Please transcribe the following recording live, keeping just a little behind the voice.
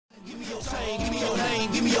chain, give me your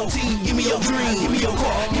name, give me your team, give me your dream, give me your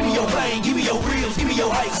car, give me your plane, give me your reels, give me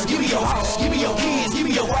your ice, give me your house, give me your kids, give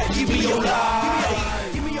me your wife, give me your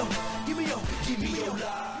life, give me your life.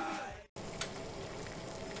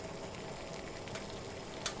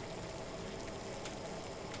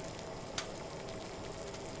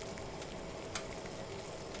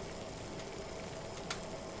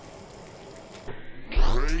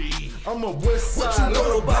 I'm a West Side. What you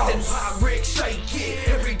know about that Pyrex shaking?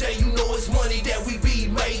 Every day you know it's money that we be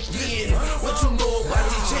making. What you know about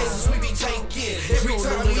these chances we be taking? Every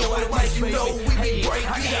time we on the mic, you know we be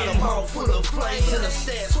breaking. Got a mouth full of flames and a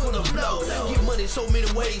stats full of blow. Get money so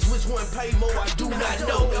many ways, which one pay more I do not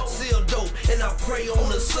know. Sell dope and I pray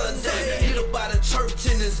on a Sunday. Hit up by the church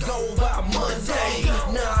and it's gone by Monday.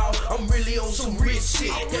 Now I'm really on some rich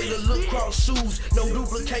shit. They the look cross shoes, no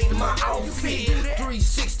duplicating my outfit.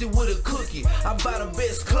 360 with a cookie. I buy the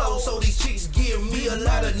best clothes, so these chicks give me a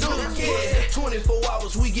lot of nookie. 24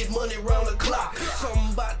 hours, we get money round the clock.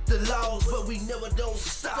 Something about the laws, but we never don't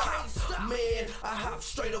stop. Man, I hop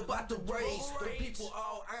straight up out the range. The people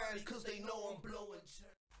all iron, cause they know I'm blowing.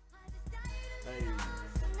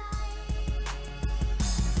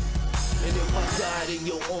 And if I died in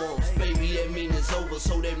your arms, baby, that mean it's over.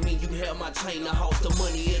 So that mean you have my chain, the house, the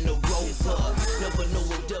money, and the rover. Never know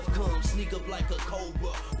when death comes, sneak up like a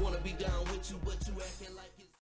cobra. Wanna be down with you, but you acting like it's